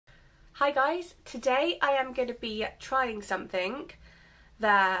Hi guys, today I am going to be trying something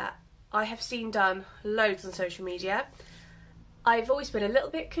that I have seen done loads on social media. I've always been a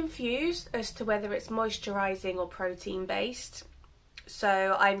little bit confused as to whether it's moisturising or protein based,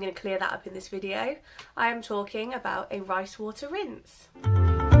 so I'm going to clear that up in this video. I am talking about a rice water rinse.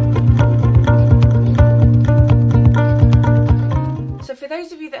 So for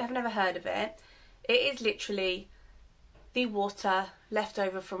those of you that have never heard of it, it is literally the water left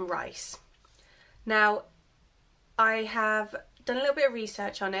over from rice. Now, I have done a little bit of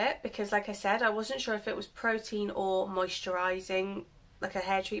research on it because, like I said, I wasn't sure if it was protein or moisturising, like a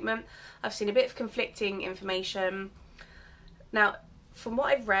hair treatment. I've seen a bit of conflicting information. Now, from what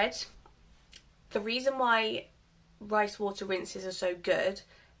I've read, the reason why rice water rinses are so good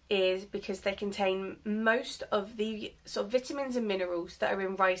is because they contain most of the sort of vitamins and minerals that are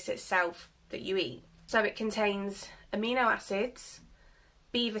in rice itself that you eat. So it contains amino acids,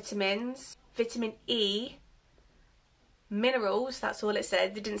 B vitamins, vitamin E, minerals, that's all it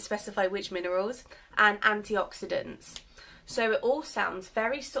said, they didn't specify which minerals, and antioxidants. So it all sounds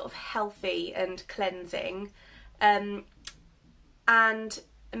very sort of healthy and cleansing. And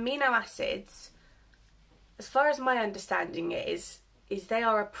amino acids, as far as my understanding is they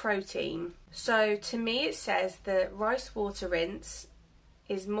are a protein. So to me it says that rice water rinse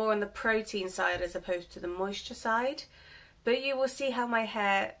is more on the protein side as opposed to the moisture side, but you will see how my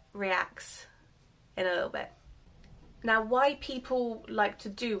hair reacts in a little bit. Now, why people like to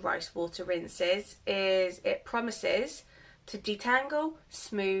do rice water rinses is it promises to detangle,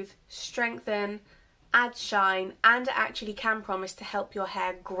 smooth, strengthen, add shine, and it actually can promise to help your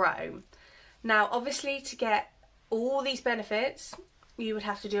hair grow. Now, obviously, to get all these benefits, you would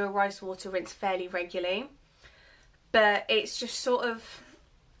have to do a rice water rinse fairly regularly, but it's just sort of,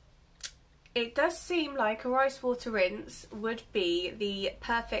 it does seem like a rice water rinse would be the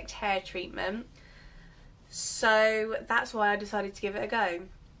perfect hair treatment, so that's why I decided to give it a go.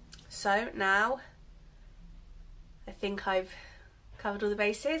 So now I think I've covered all the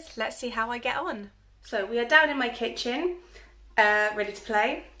bases. Let's see how I get on. So we are down in my kitchen, ready to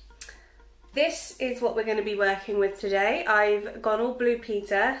play. This is what we're going to be working with today. I've gone all Blue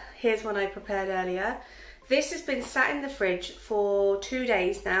Peter. Here's one I prepared earlier. This has been sat in the fridge for 2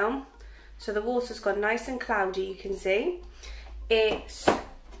 days now. So the water's gone nice and cloudy, you can see. It's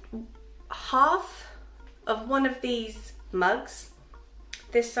half of one of these mugs,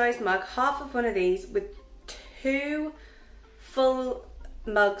 this size mug, half of one of these with 2 full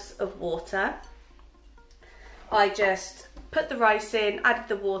mugs of water. I just put the rice in, added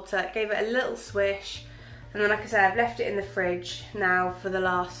the water, gave it a little swish, and then, like I said, I've left it in the fridge now for the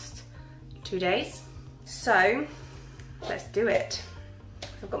last 2 days. So let's do it.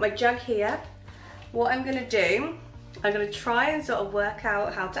 I've got my jug here. What I'm going to do, I'm going to try and sort of work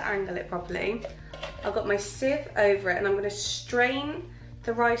out how to angle it properly. I've got my sieve over it and I'm going to strain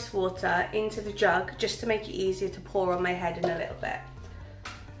the rice water into the jug just to make it easier to pour on my head in a little bit.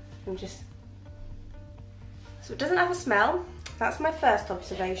 So it doesn't have a smell. That's my first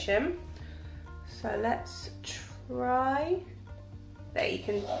observation. So let's try. There, you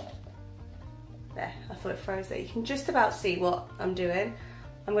can, there, I thought it froze there. You can just about see what I'm doing.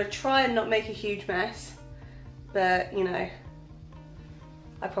 I'm going to try and not make a huge mess, but you know,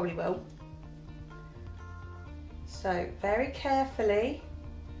 I probably will. So very carefully,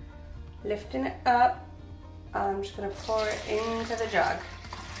 lifting it up, I'm just going to pour it into the jug.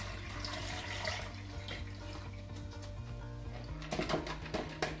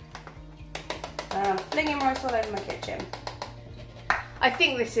 And I'm flinging rice all over my kitchen. I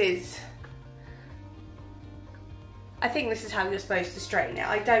think this is how you're supposed to strain it.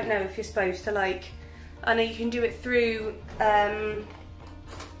 I don't know if you're supposed to, like, I know you can do it through like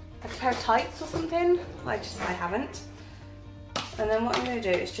a pair of tights or something. I haven't. And then what I'm going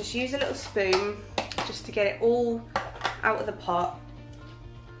to do is just use a little spoon just to get it all out of the pot,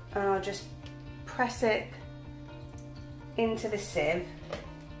 and I'll just press it into the sieve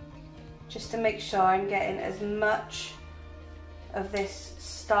just to make sure I'm getting as much of this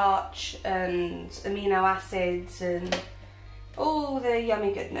starch and amino acids and all the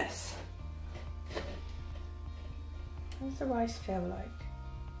yummy goodness. What does the rice feel like?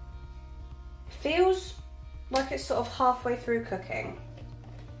 It feels like it's sort of halfway through cooking,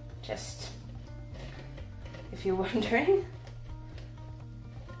 just if you're wondering.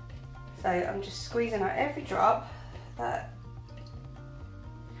 So I'm just squeezing out every drop. That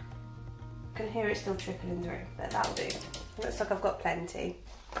I can hear it still trickling through, but that'll do. Looks like I've got plenty.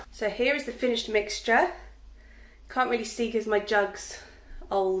 So here is the finished mixture. Can't really see because my jug's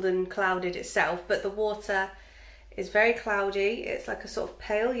old and clouded itself, but the water is very cloudy. It's like a sort of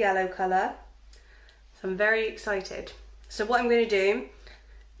pale yellow colour. So I'm very excited. So what I'm going to do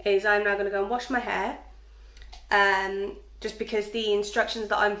is I'm now going to go and wash my hair. Just because the instructions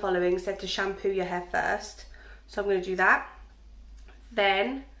that I'm following said to shampoo your hair first. So I'm going to do that.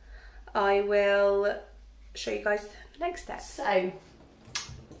 Then I will show you guys the next step. So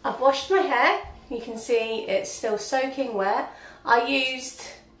I've washed my hair. You can see it's still soaking wet. I used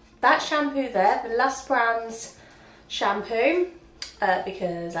that shampoo there, the Lush Brands shampoo,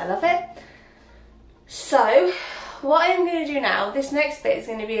 because I love it. So what I'm going to do now, this next bit is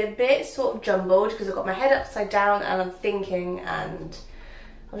going to be a bit sort of jumbled because I've got my head upside down and I'm thinking, and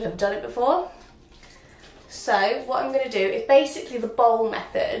I've never done it before. So what I'm going to do is basically the bowl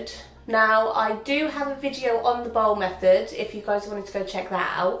method. Now I do have a video on the bowl method if you guys wanted to go check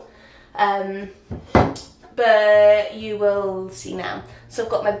that out, but you will see now. So I've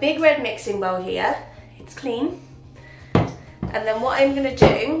got my big red mixing bowl here, it's clean, and then what I'm going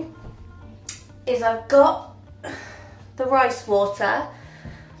to do is I've got the rice water.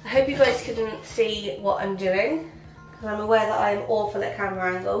 I hope you guys couldn't see what I'm doing because I'm aware that I'm awful at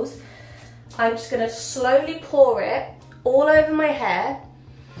camera angles. I'm just going to slowly pour it all over my hair,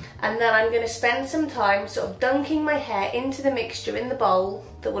 and then I'm going to spend some time sort of dunking my hair into the mixture in the bowl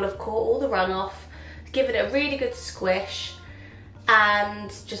that will have caught all the runoff, give it a really good squish, and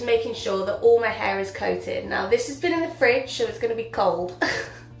just making sure that all my hair is coated. Now this has been in the fridge, so it's going to be cold.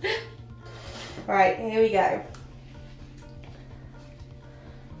 Right, here we go.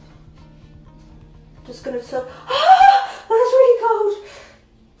 Just going to sort of, that's really cold.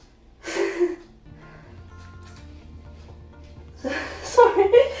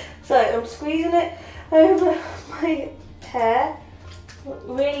 Sorry. So I'm squeezing it over my hair,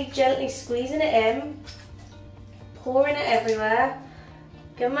 really gently squeezing it in, pouring it everywhere,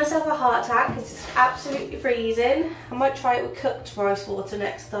 giving myself a heart attack because it's absolutely freezing. I might try it with cooked rice water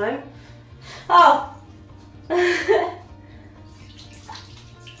next time. Oh!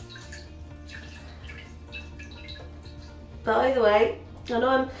 But either way, I know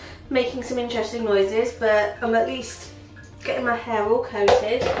I'm making some interesting noises, but I'm at least getting my hair all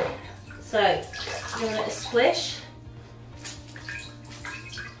coated. So, I'm gonna let it splish.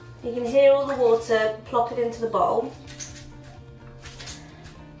 You can hear all the water plopping into the bowl.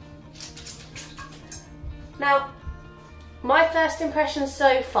 Now, my first impression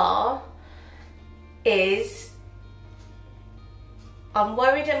so far is I'm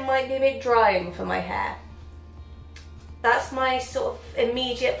worried it might be a bit drying for my hair. That's my sort of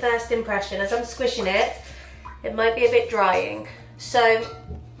immediate first impression. As I'm squishing it, it might be a bit drying. So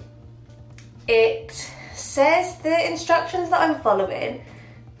it says, the instructions that I'm following,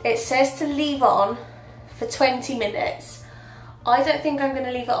 it says to leave on for 20 minutes. I don't think I'm going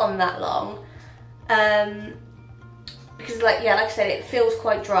to leave it on that long. Because like I said, it feels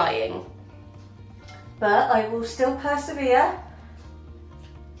quite drying. But I will still persevere.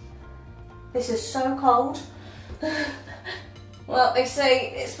 This is so cold. Well, they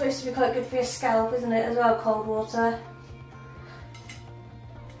say it's supposed to be quite good for your scalp, isn't it, as well, cold water.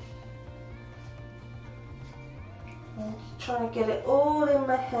 I'm trying to get it all in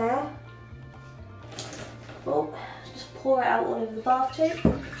my hair. Oh, just pour it out all over the bath tube.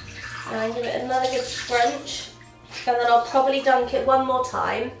 And give it another good scrunch. And then I'll probably dunk it one more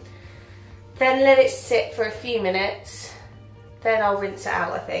time. Then let it sit for a few minutes. Then I'll rinse it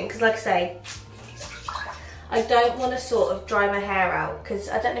out, I think. Because like I say, I don't want to sort of dry my hair out, because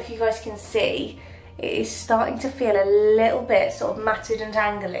I don't know if you guys can see, it is starting to feel a little bit sort of matted and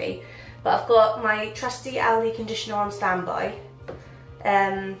tangly. But I've got my trusty Aldi conditioner on standby.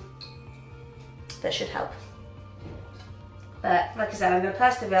 That should help. But like I said, I'm going to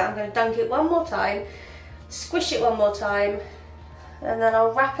persevere. I'm going to dunk it one more time, squish it one more time, and then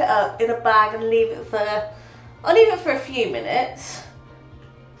I'll wrap it up in a bag and leave it for, I'll leave it for a few minutes.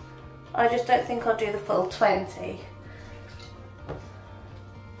 I just don't think I'll do the full 20.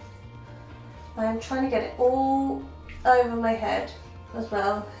 I am trying to get it all over my head as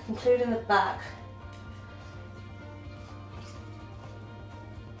well, including the back.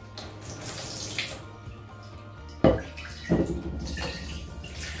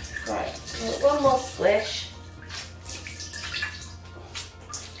 Right, one more squish.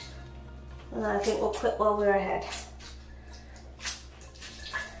 And then I think we'll quit while we're ahead.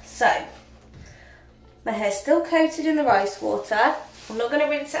 So, my hair's still coated in the rice water. I'm not going to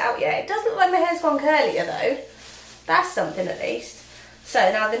rinse it out yet. It does look like my hair's gone curlier though. That's something at least. So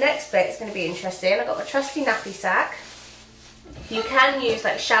now the next bit is going to be interesting. I've got my trusty nappy sack. You can use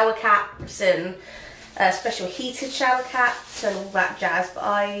like shower caps and special heated shower caps and all that jazz, but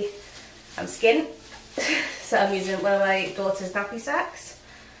I am skint. So I'm using one of my daughter's nappy sacks.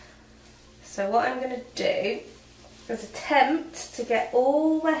 So what I'm going to do is attempt to get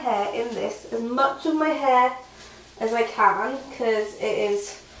all my hair in this, as much of my hair as I can, because it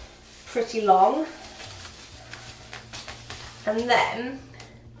is pretty long. And then,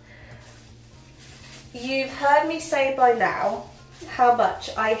 you've heard me say by now how much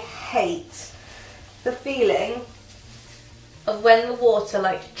I hate the feeling of when the water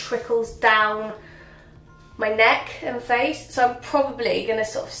like trickles down my neck and face. So I'm probably going to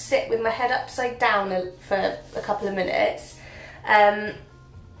sort of sit with my head upside down for a couple of minutes,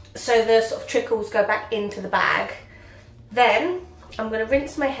 so the sort of trickles go back into the bag. Then I'm going to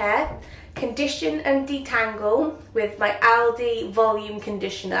rinse my hair, condition and detangle with my Aldi volume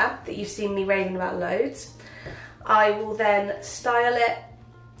conditioner that you've seen me raving about loads. I will then style it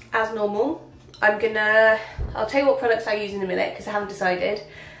as normal. I'll tell you what products I use in a minute because I haven't decided.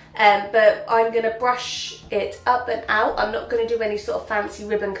 But I'm going to brush it up and out. I'm not going to do any sort of fancy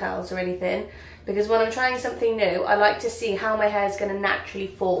ribbon curls or anything, because when I'm trying something new, I like to see how my hair is going to naturally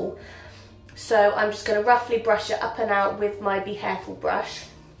fall. So I'm just going to roughly brush it up and out with my Be Hairful brush,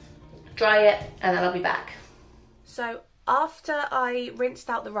 dry it, and then I'll be back. So after I rinsed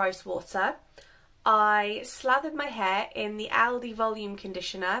out the rice water, I slathered my hair in the Aldi volume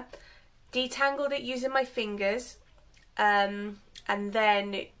conditioner, detangled it using my fingers, and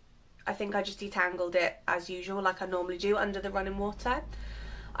then I think I just detangled it as usual, like I normally do under the running water.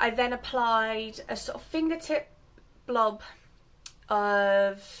 I then applied a sort of fingertip blob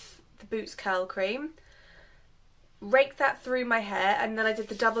of the Boots curl cream, raked that through my hair, and then I did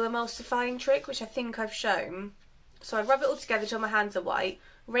the double emulsifying trick, which I think I've shown. So I rub it all together till my hands are white,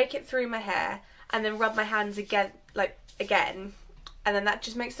 rake it through my hair, and then rub my hands again, and then that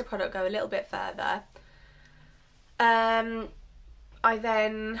just makes the product go a little bit further. I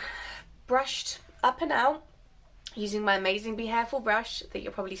then brushed up and out using my amazing Be Hairful brush that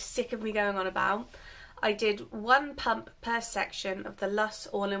you're probably sick of me going on about. I did one pump per section of the Lush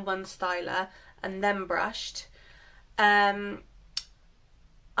all-in-one styler and then brushed. I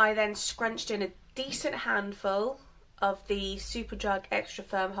then scrunched in a decent handful of the Superdrug Extra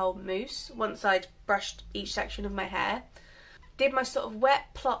Firm Hold Mousse once I'd brushed each section of my hair. Did my sort of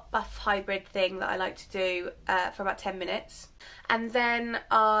wet plot buff hybrid thing that I like to do for about 10 minutes. And then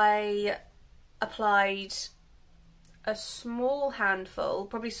I applied a small handful,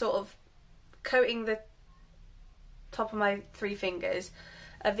 probably sort of coating the top of my 3 fingers,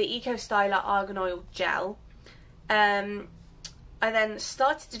 of the Eco Styler Argan Oil Gel. I then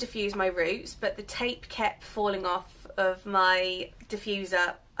started to diffuse my roots, but the tape kept falling off of my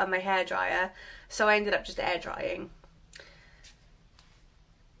diffuser and my hairdryer, so I ended up just air drying.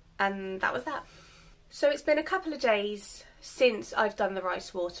 And that was that. So it's been a couple of days since I've done the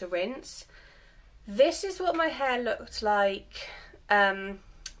rice water rinse. This is what my hair looked like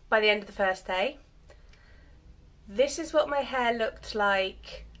by the end of the first day. This is what my hair looked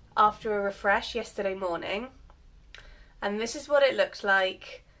like after a refresh yesterday morning. And this is what it looked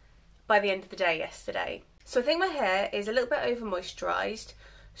like by the end of the day yesterday. So I think my hair is a little bit over moisturised.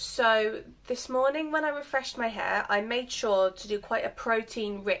 So this morning when I refreshed my hair, I made sure to do quite a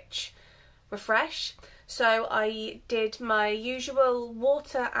protein rich refresh. So I did my usual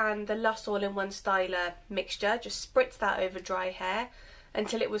water and the Lush all-in-one styler mixture, just spritzed that over dry hair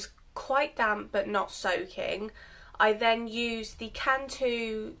until it was quite damp but not soaking. I then used the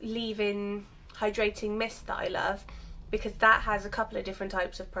Cantu leave-in hydrating mist that I love, because that has a couple of different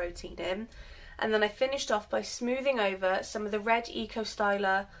types of protein in. And then I finished off by smoothing over some of the red Eco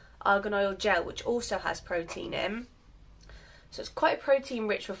Styler Argan Oil Gel, which also has protein in. So it's quite a protein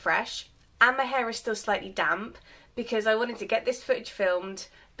rich refresh, and my hair is still slightly damp because I wanted to get this footage filmed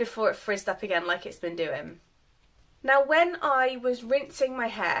before it frizzed up again like it's been doing. Now when I was rinsing my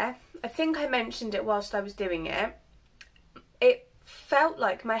hair, I think I mentioned it whilst I was doing it, it felt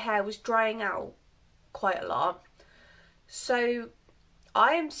like my hair was drying out quite a lot. So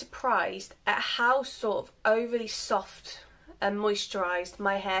I am surprised at how sort of overly soft and moisturised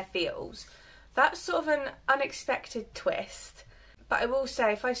my hair feels. That's sort of an unexpected twist. But I will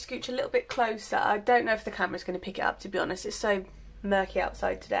say, if I scooch a little bit closer, I don't know if the camera's going to pick it up, to be honest. It's so murky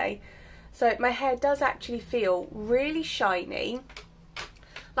outside today. So my hair does actually feel really shiny.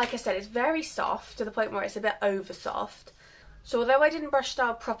 Like I said, it's very soft to the point where it's a bit over soft. So although I didn't brush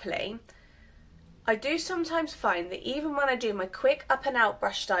style properly, I do sometimes find that even when I do my quick up and out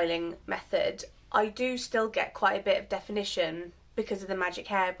brush styling method, I do still get quite a bit of definition because of the magic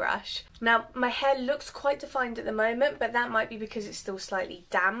hairbrush. Now my hair looks quite defined at the moment, but that might be because it's still slightly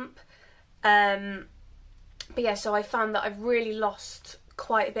damp. But yeah, so I found that I've really lost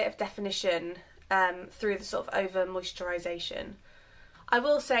quite a bit of definition through the sort of over moisturisation. I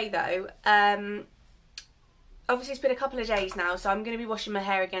will say though, obviously it's been a couple of days now, so I'm going to be washing my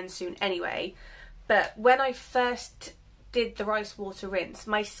hair again soon anyway, but when I first did the rice water rinse,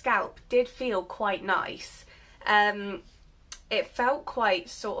 my scalp did feel quite nice. It felt quite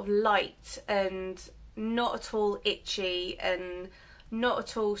sort of light and not at all itchy and not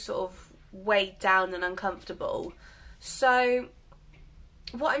at all sort of weighed down and uncomfortable. So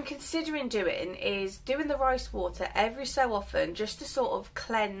what I'm considering doing is doing the rice water every so often, just to sort of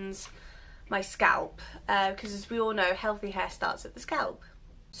cleanse my scalp, because as we all know, healthy hair starts at the scalp.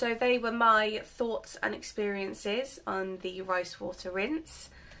 So they were my thoughts and experiences on the rice water rinse.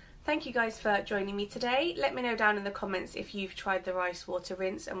 Thank you guys for joining me today. Let me know down in the comments if you've tried the rice water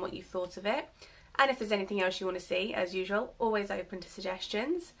rinse and what you thought of it. And if there's anything else you want to see, as usual, always open to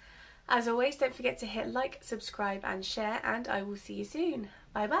suggestions. As always, don't forget to hit like, subscribe and share, and I will see you soon.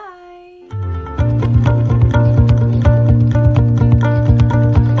 Bye bye!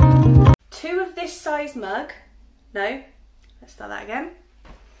 Two of this size mug. No, let's start that again.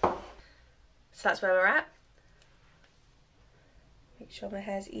 So that's where we're at. Make sure my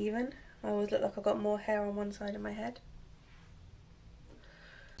hair's even. I always look like I've got more hair on one side of my head.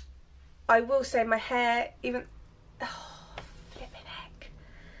 I will say my hair even... Oh, flipping heck.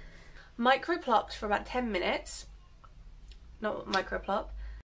 Micro-plopped for about 10 minutes. Not micro-plop.